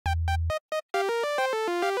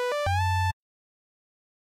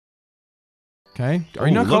Okay. Are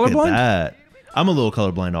you not colorblind? Look at that. I'm a little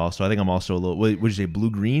colorblind also. I think I'm also a little. What did you say?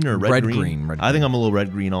 Blue-green or red-green? Red-green. I think I'm a little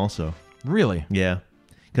red-green also. Really? Yeah.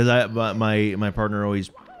 Because my partner always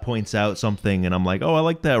points out something, and I'm like, oh, I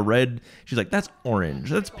like that red. She's like, that's orange.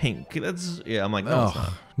 That's pink. That's I'm like, no, it's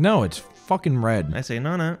not. No, it's fucking red. I say,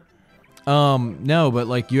 no. No, but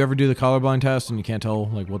like, you ever do the colorblind test and you can't tell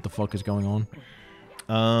like what the fuck is going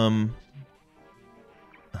on?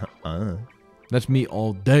 That's me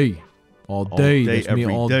all day. All day. That's me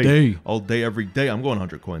all day. All day, every day. I'm going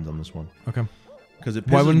 100 coins on this one. Okay. Because it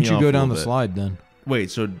pisses Why wouldn't me you off go a down little the bit. slide then? Wait,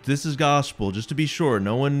 so this is gospel, just to be sure.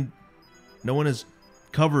 No one has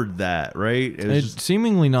covered that, right? It's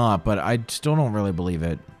seemingly not, but I still don't really believe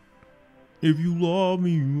it. If you love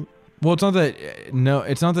me. Well, it's not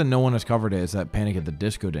that no one has covered it. It's that Panic at the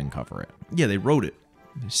Disco didn't cover it. Yeah, they wrote it.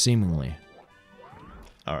 Seemingly.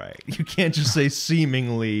 All right, you can't just say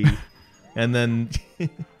seemingly, and then.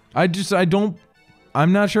 I'm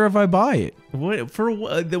not sure if I buy it. What for?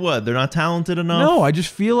 What? They're not talented enough. No, I just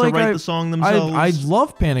feel like to write the song themselves. I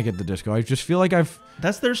love Panic at the Disco. I just feel like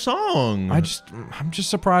That's their song. I'm just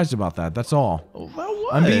surprised about that. That's all. About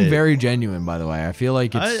what? I'm being very genuine, by the way. I feel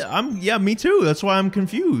like it's. Yeah, me too. That's why I'm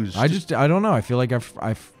confused. I don't know. I feel like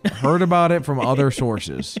I've heard about it from other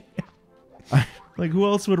sources. Like, who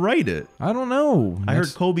else would write it? I don't know. I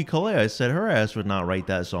heard Kobe Calais. I said her ass would not write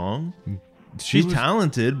that song. She's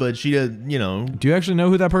talented, but she, Do you actually know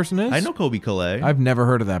who that person is? I know Kobe Calais. I've never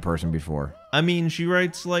heard of that person before. I mean, she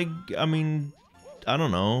writes I don't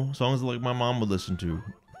know, songs like my mom would listen to.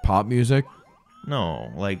 Pop music?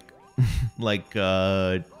 No, well,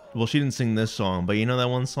 she didn't sing this song, but you know that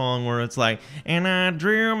one song where it's like, and I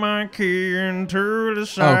drill my key into the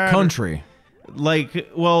side. Oh, country.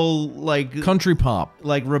 Country pop.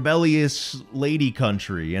 Like rebellious lady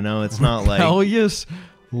country, it's not like. Rebellious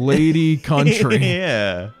lady country.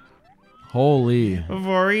 Yeah. Holy.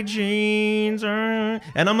 Vory jeans are...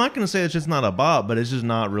 And I'm not going to say it's just not a bop, but it's just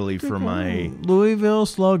not really for my... Louisville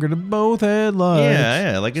Slugger to both headlights.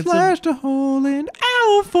 Yeah. Like it's slashed a hole in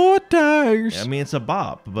our 4 tires. I mean, it's a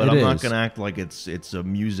bop, but I'm not going to act like it's a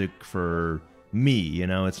music for me,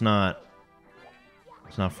 It's not...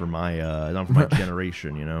 It's not for my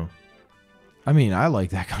generation, I mean, I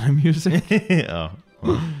like that kind of music. Oh.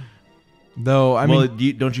 Well. Though,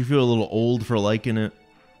 don't you feel a little old for liking it?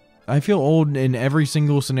 I feel old in every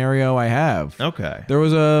single scenario I have. Okay. There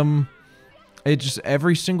was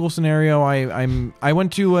every single scenario I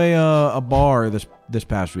went to a bar this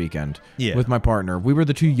past weekend with my partner. We were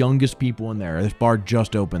the 2 youngest people in there. This bar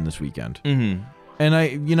just opened this weekend. Mm-hmm. And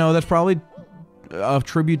that's probably a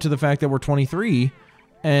tribute to the fact that we're 23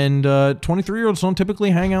 and 23-year-olds don't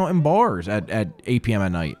typically hang out in bars at 8 p.m.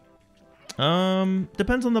 at night.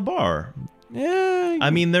 Depends on the bar. Yeah. I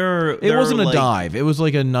mean, it wasn't a dive. It was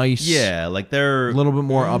like a nice... Yeah, like they're... a little bit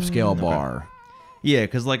more upscale bar. Yeah,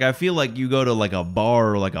 because like I feel like you go to like a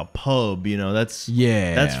bar or like a pub, that's...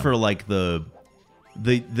 Yeah. That's for like the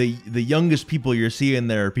youngest people you're seeing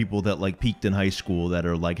there are people that like peaked in high school that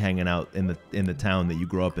are like hanging out in the town that you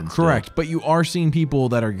grew up in. Correct, still. But you are seeing people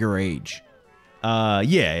that are your age.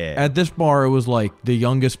 Yeah. At this bar, it was like the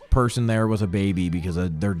youngest person there was a baby because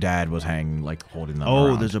their dad was holding them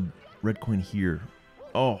around. There's a red coin here.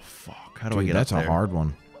 Oh, fuck. How do I get up that's there? a hard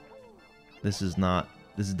one. This is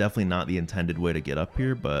definitely not the intended way to get up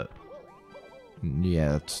here, but...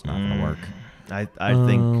 Yeah, that's not going to work. I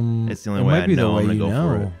think it's the only way I know. I'm going to go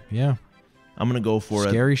for it. Yeah. I'm going to go for it.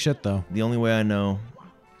 Scary shit, though. The only way I know.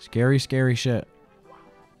 Scary shit.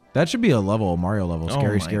 That should be a Mario level.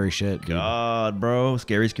 Scary shit. God, dude. Bro.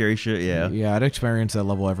 Scary shit, yeah. Yeah, I'd experience that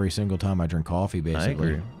level every single time I drink coffee, basically.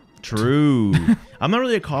 I agree. True. I'm not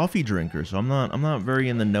really a coffee drinker, so I'm not very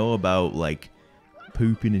in the know about, like,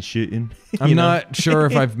 pooping and shitting. I'm not sure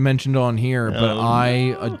if I've mentioned on here, but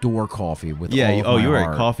I adore coffee with all of my you're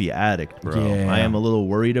heart. A coffee addict, bro. Yeah. I am a little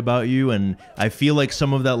worried about you, and I feel like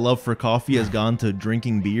some of that love for coffee has gone to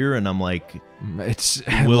drinking beer, and I'm like,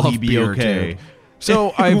 will he be okay? Too.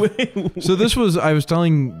 So I was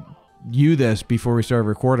telling you this before we started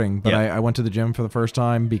recording, but I went to the gym for the first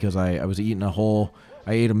time because I was eating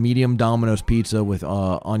I ate a medium Domino's pizza with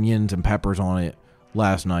onions and peppers on it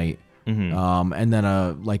last night. Mm-hmm. And then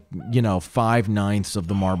 5/9 of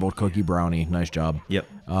the marbled cookie brownie. Nice job. Yep.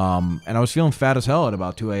 And I was feeling fat as hell at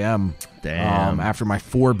about 2 a.m. Damn. After my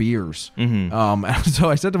 4 beers. Mm-hmm. So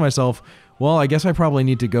I said to myself, well, I guess I probably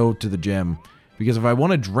need to go to the gym because if I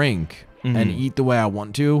want to drink and eat the way I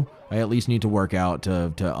want to, I at least need to work out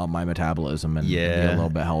to up my metabolism and be a little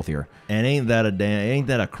bit healthier. And ain't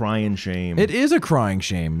that a crying shame? It is a crying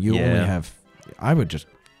shame. You only have...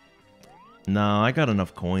 No, I got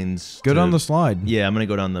enough coins. Go down the slide. Yeah, I'm gonna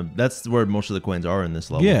go down the. That's where most of the coins are in this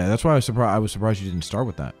level. Yeah, that's why I was surprised you didn't start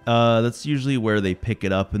with that. That's usually where they pick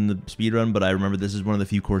it up in the speedrun. But I remember this is one of the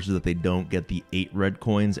few courses that they don't get the 8 red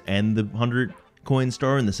coins and the 100 coin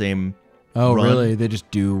star in the same. Oh, run. really? They just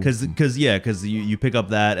do. Because you pick up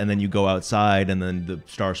that and then you go outside and then the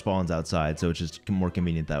star spawns outside, so it's just more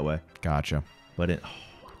convenient that way. Gotcha. But it.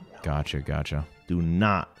 Gotcha. Do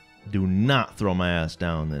not throw my ass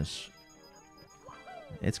down this.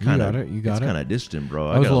 It's kind of you got it. It's kind of distant, bro.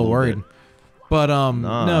 I was a little worried. But no,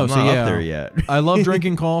 I'm so not yeah, up there yet. I love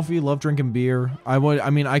drinking coffee, love drinking beer. I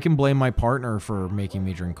mean, I can blame my partner for making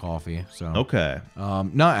me drink coffee. So okay.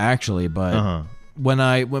 Not actually, but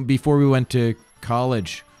before we went to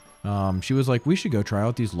college, she was like, we should go try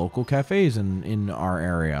out these local cafes in our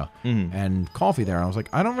area and coffee there. And I was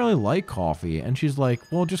like, I don't really like coffee. And she's like,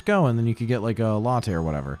 well, just go and then you could get like a latte or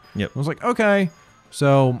whatever. Yep. I was like, okay.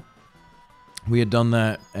 So we had done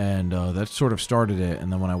that, and that sort of started it.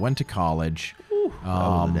 And then when I went to college, that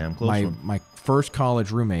was a damn close one. my first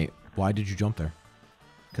college roommate. Why did you jump there?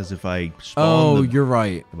 Because if I spawn you're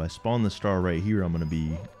right. If I spawn the star right here, I'm gonna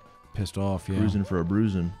be pissed off. Yeah, cruising for a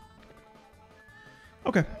bruising.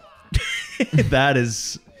 Okay, that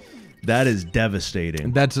is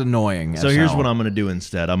devastating. That's annoying. So here's what I'm gonna do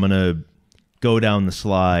instead. I'm gonna go down the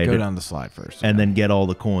slide. Go down the slide first. And then get all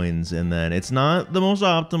the coins. And then it's not the most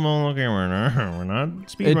optimal. Okay, we're not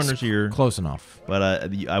speedrunners here. Close enough.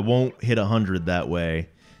 But I won't hit 100 that way.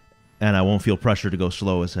 And I won't feel pressure to go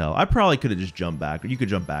slow as hell. I probably could have just jumped back. You could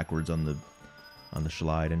jump backwards on the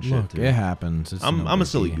slide and shit. Look, too. it happens. I'm a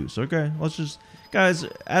silly goose, okay? Let's just... Guys,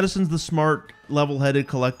 Addison's the smart, level-headed,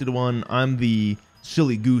 collected one. I'm the...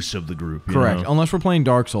 silly goose of the group. Correct. Know? Unless we're playing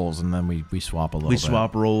Dark Souls, and then we swap a little bit. We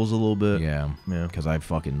swap roles a little bit. Yeah. Because I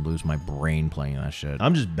fucking lose my brain playing that shit.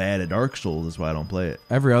 I'm just bad at Dark Souls. That's why I don't play it.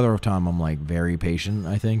 Every other time, I'm like very patient,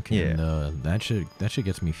 I think. Yeah. And that shit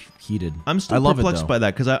gets me heated. I'm still perplexed by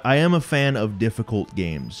that because I am a fan of difficult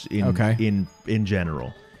games in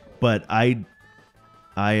general. But I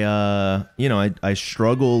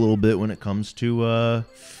struggle a little bit when it comes to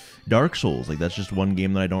Dark Souls. Like, that's just one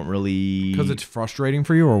game that I don't really... Because it's frustrating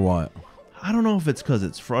for you, or what? I don't know if it's because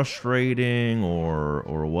it's frustrating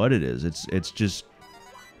or what it is. It's just...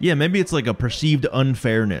 Yeah, maybe it's like a perceived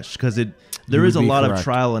unfairness, because there is a lot of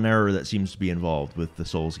trial and error that seems to be involved with the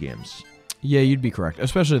Souls games. Yeah, you'd be correct,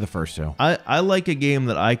 especially the first two. I like a game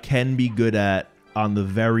that I can be good at on the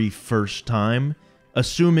very first time,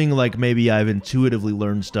 assuming like maybe I've intuitively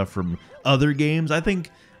learned stuff from other games. I think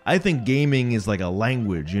gaming is like a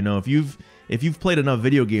language, you know. If you've played enough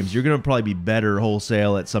video games, you're gonna probably be better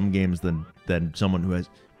wholesale at some games than someone who has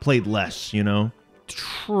played less, you know.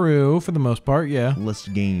 True, for the most part, yeah. Less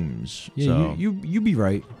games. Yeah, so you be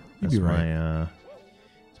right. You'd be right.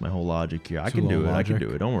 That's my whole logic here. I can do it. I can do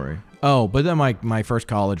it. Don't worry. Oh, but then my first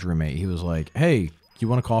college roommate, he was like, "Hey, you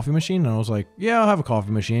want a coffee machine?" And I was like, "Yeah, I'll have a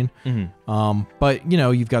coffee machine." But you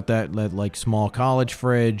know, you've got that like small college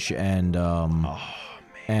fridge, and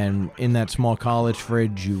and in that small college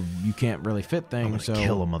fridge, you can't really fit things. So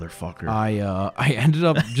kill a motherfucker. I ended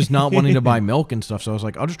up just not wanting to buy milk and stuff. So I was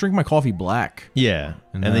like, I'll just drink my coffee black. Yeah,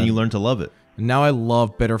 and then you learn to love it. And now I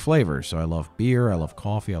love bitter flavors. So I love beer. I love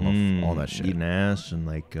coffee. I love all that shit. Eating ass and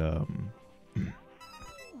like.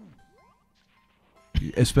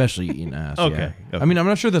 Especially eating ass. Okay. Yeah. I mean, I'm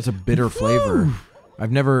not sure that's a bitter flavor.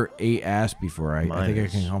 I've never ate ass before. I think I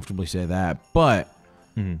can comfortably say that, but.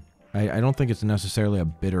 I don't think it's necessarily a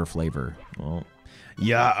bitter flavor. Well,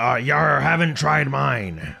 yeah, you haven't tried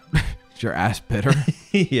mine. Is your ass bitter?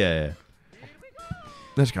 Yeah.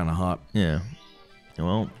 That's kind of hot. Yeah.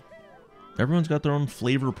 Well, everyone's got their own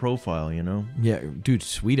flavor profile, you know? Yeah, dude,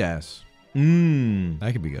 sweet ass. That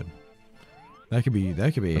could be good. That could be.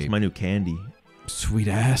 That's my new candy. Sweet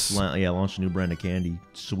ass. Yeah, launched a new brand of candy.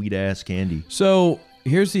 Sweet ass candy. So,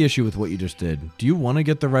 here's the issue with what you just did. Do you want to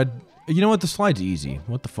get the red... You know what? The slide's easy.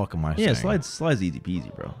 What the fuck am I saying? Yeah, slide's easy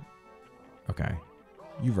peasy, bro. Okay.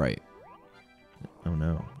 You're right. Oh,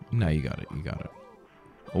 no. No, you got it. You got it.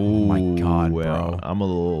 Oh, my God, bro. I'm a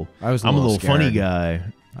little scared. funny guy.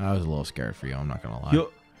 I was a little scared for you. I'm not going to lie. Yo.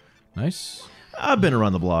 Nice. I've been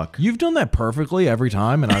around the block. You've done that perfectly every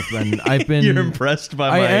time, and I've been. You're impressed by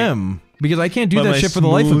I am. Because I can't do that shit for the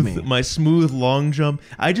life of me. My smooth long jump.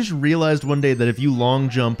 I just realized one day that if you long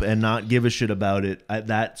jump and not give a shit about it at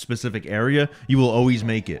that specific area, you will always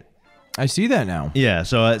make it. I see that now. Yeah,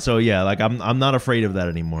 so yeah, like I'm not afraid of that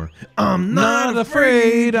anymore. I'm not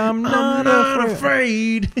afraid. I'm not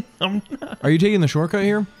afraid. I'm not. Are you taking the shortcut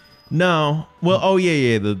here? No. Well, oh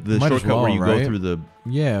yeah, the shortcut where you go through the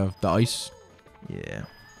the ice. Yeah.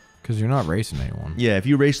 Because you're not racing anyone. Yeah, if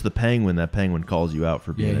you race the penguin, that penguin calls you out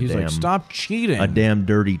for being he's like, stop cheating. a damn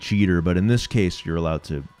dirty cheater. But in this case, you're allowed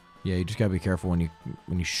to. Yeah, you just gotta be careful when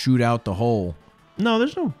you shoot out the hole. No,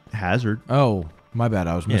 there's no hazard. Oh, my bad.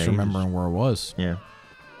 I was misremembering where it was. Yeah.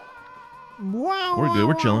 We're good.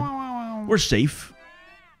 We're chilling. We're safe.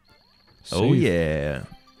 Oh yeah.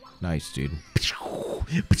 Nice, dude.